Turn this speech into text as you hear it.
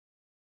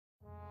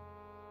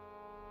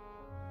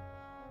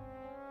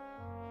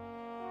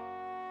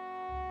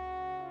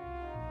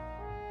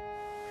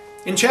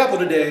In chapel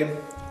today,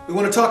 we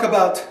want to talk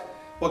about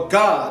what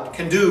God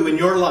can do in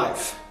your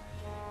life.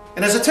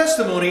 And as a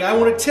testimony, I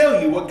want to tell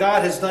you what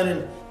God has done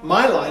in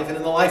my life and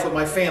in the life of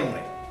my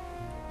family.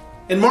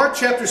 In Mark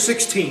chapter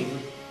 16,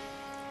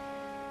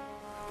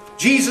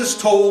 Jesus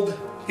told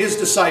his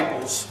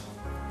disciples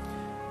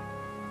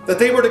that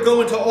they were to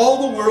go into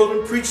all the world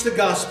and preach the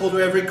gospel to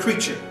every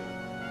creature.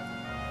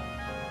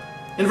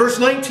 In verse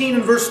 19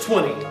 and verse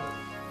 20,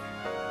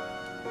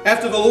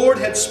 after the Lord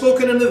had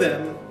spoken unto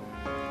them,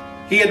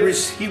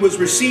 he was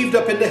received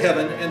up into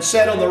heaven and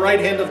sat on the right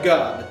hand of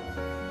God.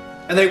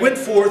 And they went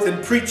forth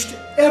and preached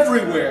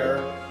everywhere,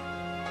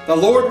 the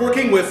Lord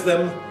working with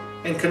them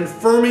and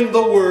confirming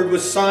the word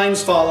with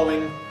signs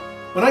following.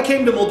 When I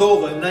came to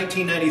Moldova in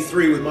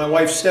 1993 with my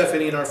wife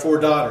Stephanie and our 4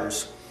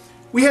 daughters,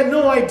 we had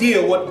no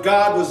idea what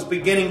God was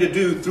beginning to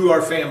do through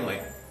our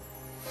family.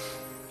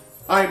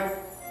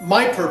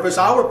 My purpose,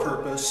 our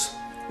purpose,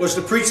 was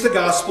to preach the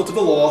gospel to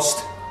the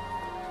lost,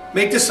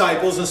 make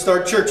disciples, and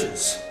start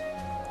churches.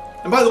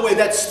 And by the way,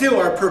 that's still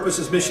our purpose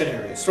as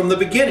missionaries. From the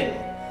beginning,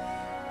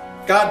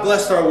 God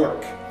blessed our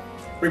work.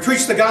 We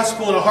preached the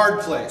gospel in a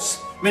hard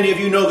place. Many of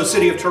you know the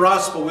city of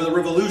Tiraspol, where the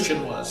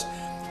revolution was.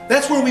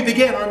 That's where we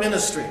began our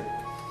ministry.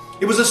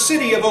 It was a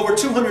city of over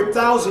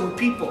 200,000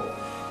 people,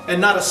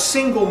 and not a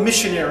single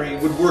missionary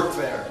would work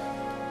there.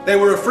 They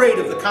were afraid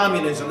of the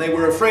communism. They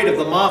were afraid of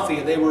the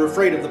mafia. They were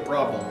afraid of the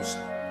problems.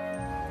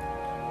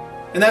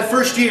 In that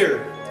first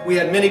year, we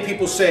had many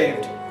people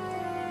saved.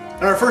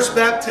 In our first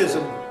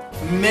baptism,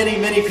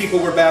 many people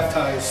were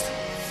baptized.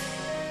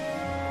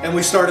 And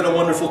we started a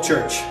wonderful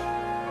church.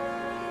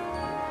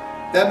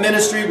 That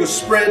ministry was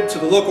spread to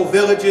the local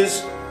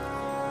villages,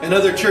 and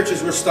other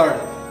churches were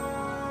started.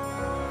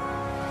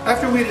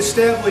 After we had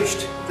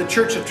established the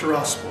Church of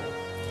Tiraspol,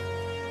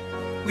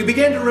 we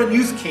began to run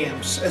youth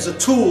camps as a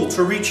tool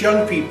to reach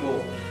young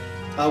people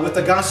with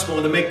the gospel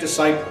and to make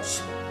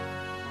disciples.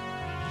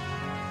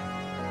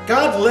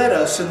 God led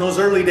us in those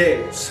early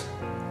days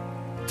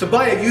to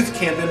buy a youth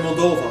camp in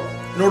Moldova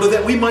in order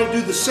that we might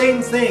do the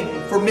same thing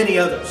for many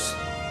others.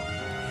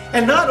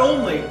 And not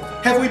only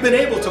have we been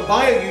able to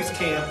buy a youth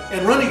camp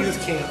and run a youth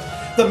camp,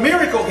 the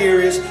miracle here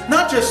is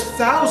not just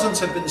thousands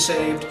have been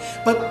saved,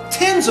 but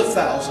tens of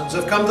thousands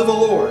have come to the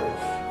Lord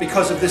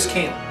because of this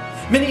camp.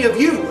 Many of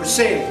you were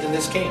saved in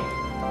this camp.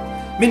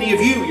 Many of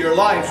you, your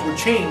lives were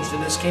changed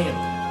in this camp.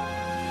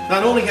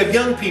 Not only have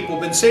young people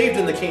been saved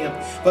in the camp,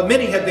 but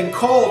many have been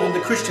called into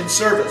Christian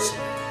service.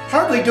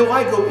 Hardly do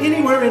I go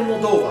anywhere in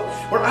Moldova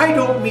where I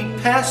don't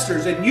meet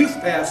pastors and youth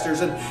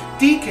pastors and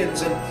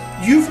deacons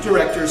and youth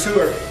directors who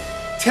are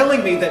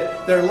telling me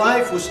that their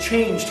life was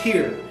changed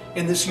here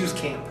in this youth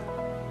camp.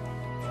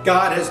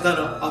 God has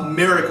done a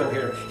miracle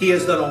here. He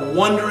has done a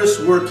wondrous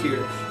work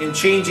here in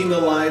changing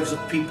the lives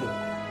of people.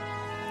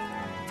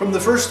 From the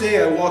first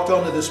day I walked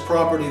onto this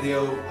property,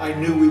 though, I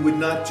knew we would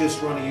not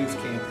just run a youth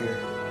camp here.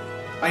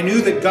 I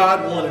knew that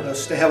God wanted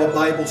us to have a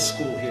Bible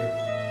school here.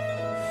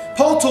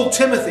 Paul told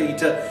Timothy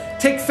to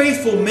take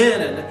faithful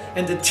men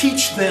and to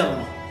teach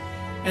them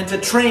and to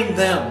train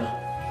them.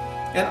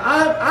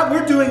 And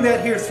we're doing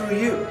that here through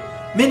you.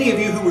 Many of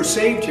you who were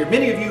saved here,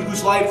 many of you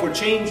whose life were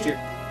changed here.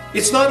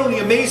 It's not only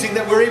amazing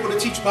that we're able to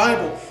teach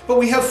Bible, but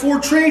we have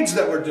 4 trades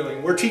that we're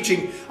doing. We're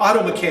teaching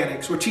auto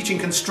mechanics, we're teaching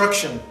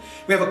construction,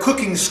 we have a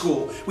cooking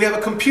school, we have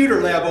a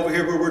computer lab over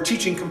here where we're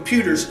teaching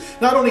computers,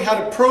 not only how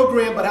to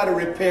program, but how to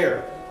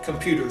repair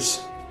computers.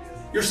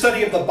 Your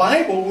study of the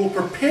Bible will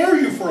prepare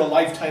you for a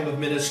lifetime of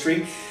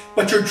ministry,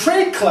 but your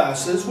trade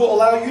classes will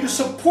allow you to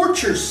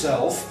support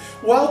yourself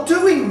while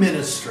doing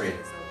ministry.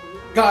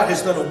 God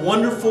has done a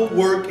wonderful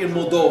work in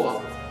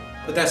Moldova,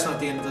 but that's not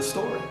the end of the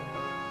story.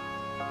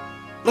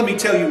 Let me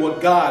tell you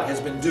what God has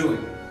been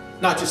doing,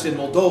 not just in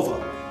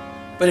Moldova,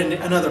 but in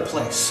another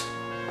place,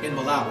 in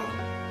Malawi.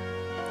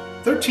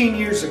 13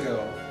 years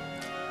ago,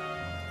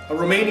 a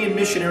Romanian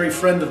missionary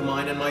friend of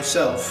mine and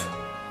myself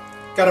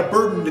got a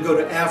burden to go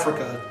to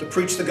Africa to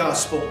preach the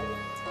gospel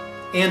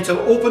and to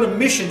open a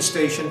mission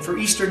station for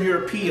Eastern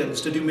Europeans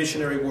to do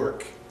missionary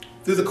work.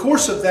 Through the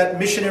course of that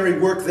missionary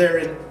work there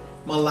in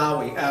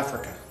Malawi,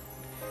 Africa,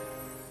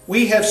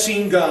 we have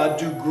seen God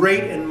do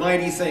great and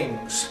mighty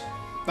things,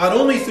 not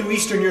only through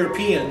Eastern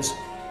Europeans,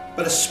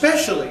 but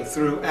especially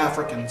through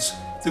Africans,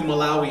 through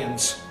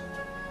Malawians.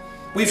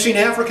 We've seen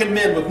African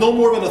men with no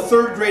more than a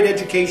 3rd grade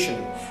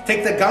education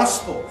take the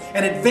gospel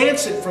and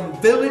advance it from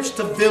village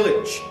to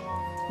village,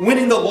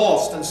 winning the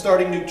lost and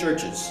starting new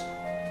churches.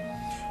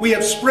 We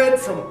have spread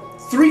from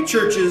 3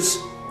 churches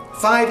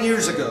 5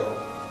 years ago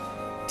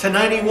to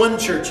 91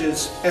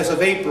 churches as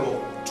of April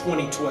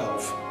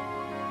 2012.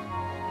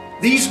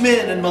 These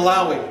men in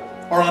Malawi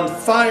are on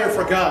fire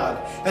for God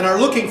and are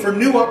looking for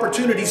new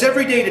opportunities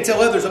every day to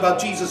tell others about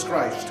Jesus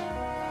Christ.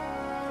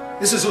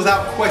 This is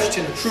without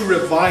question a true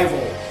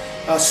revival,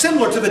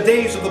 similar to the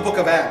days of the book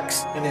of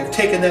Acts, and they have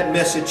taken that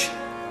message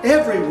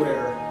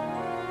everywhere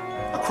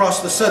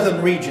across the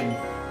southern region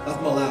of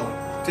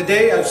Malawi.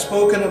 Today I've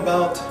spoken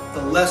about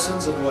the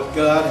lessons of what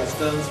God has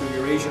done through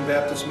Eurasian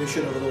Baptist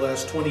Mission over the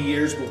last 20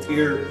 years, both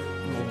here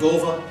in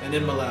Moldova and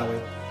in Malawi.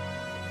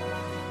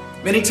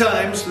 Many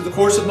times through the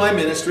course of my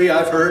ministry,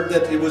 I've heard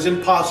that it was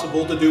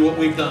impossible to do what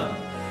we've done.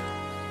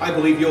 I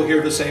believe you'll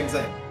hear the same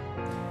thing.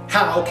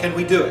 How can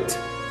we do it?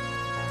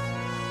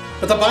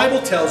 But the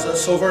Bible tells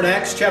us over in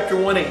Acts chapter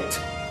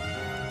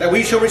 1:8 that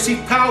we shall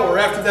receive power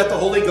after that the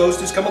Holy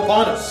Ghost has come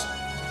upon us.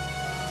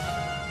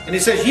 And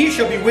it says, ye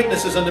shall be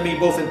witnesses unto me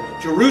both in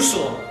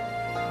Jerusalem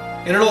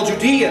and in all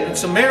Judea and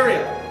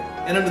Samaria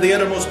and unto the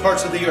uttermost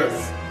parts of the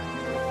earth.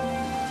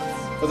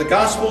 For the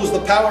gospel is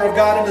the power of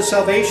God unto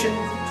salvation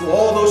to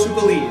all those who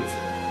believe.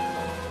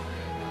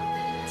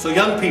 So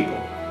young people,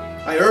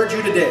 I urge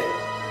you today,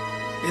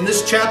 in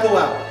this chapel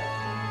hour,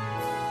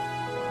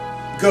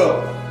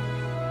 go.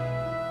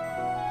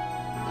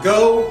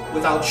 Go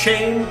without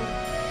shame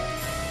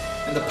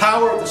in the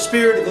power of the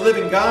Spirit of the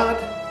living God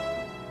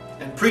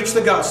and preach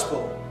the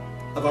gospel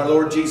of our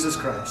Lord Jesus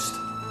Christ.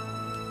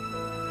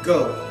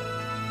 Go.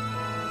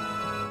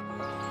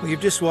 Well,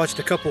 you've just watched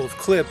a couple of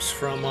clips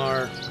from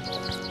our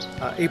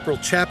April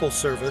chapel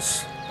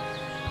service,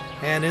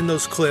 and in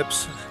those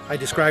clips I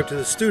described to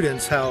the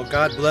students how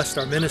God blessed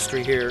our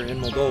ministry here in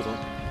Moldova.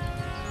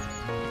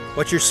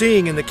 What you're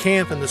seeing in the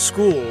camp and the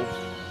school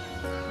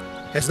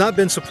has not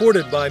been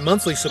supported by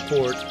monthly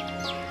support,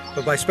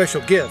 but by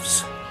special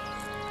gifts,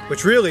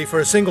 which really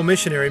for a single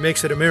missionary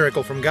makes it a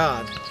miracle from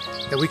God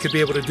that we could be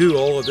able to do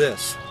all of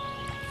this.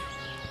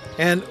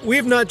 And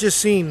we've not just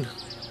seen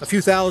a few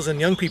thousand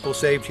young people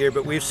saved here,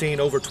 but we've seen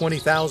over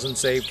 20,000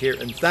 saved here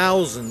and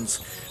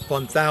thousands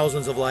upon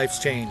thousands of lives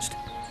changed.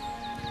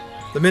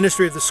 The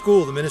ministry of the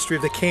school, the ministry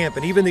of the camp,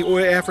 and even the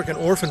African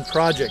Orphan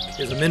Project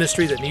is a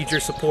ministry that needs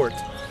your support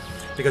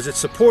because it's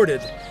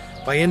supported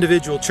by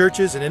individual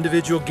churches and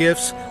individual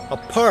gifts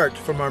apart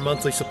from our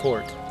monthly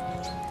support.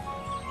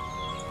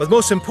 But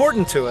most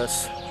important to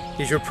us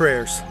is your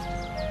prayers.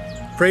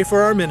 Pray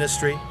for our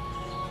ministry,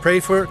 pray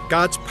for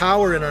God's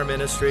power in our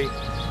ministry,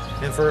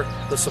 and for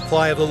the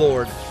supply of the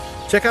Lord.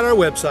 Check out our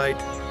website,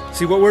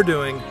 see what we're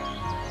doing,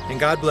 and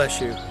God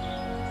bless you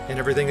in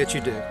everything that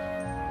you do.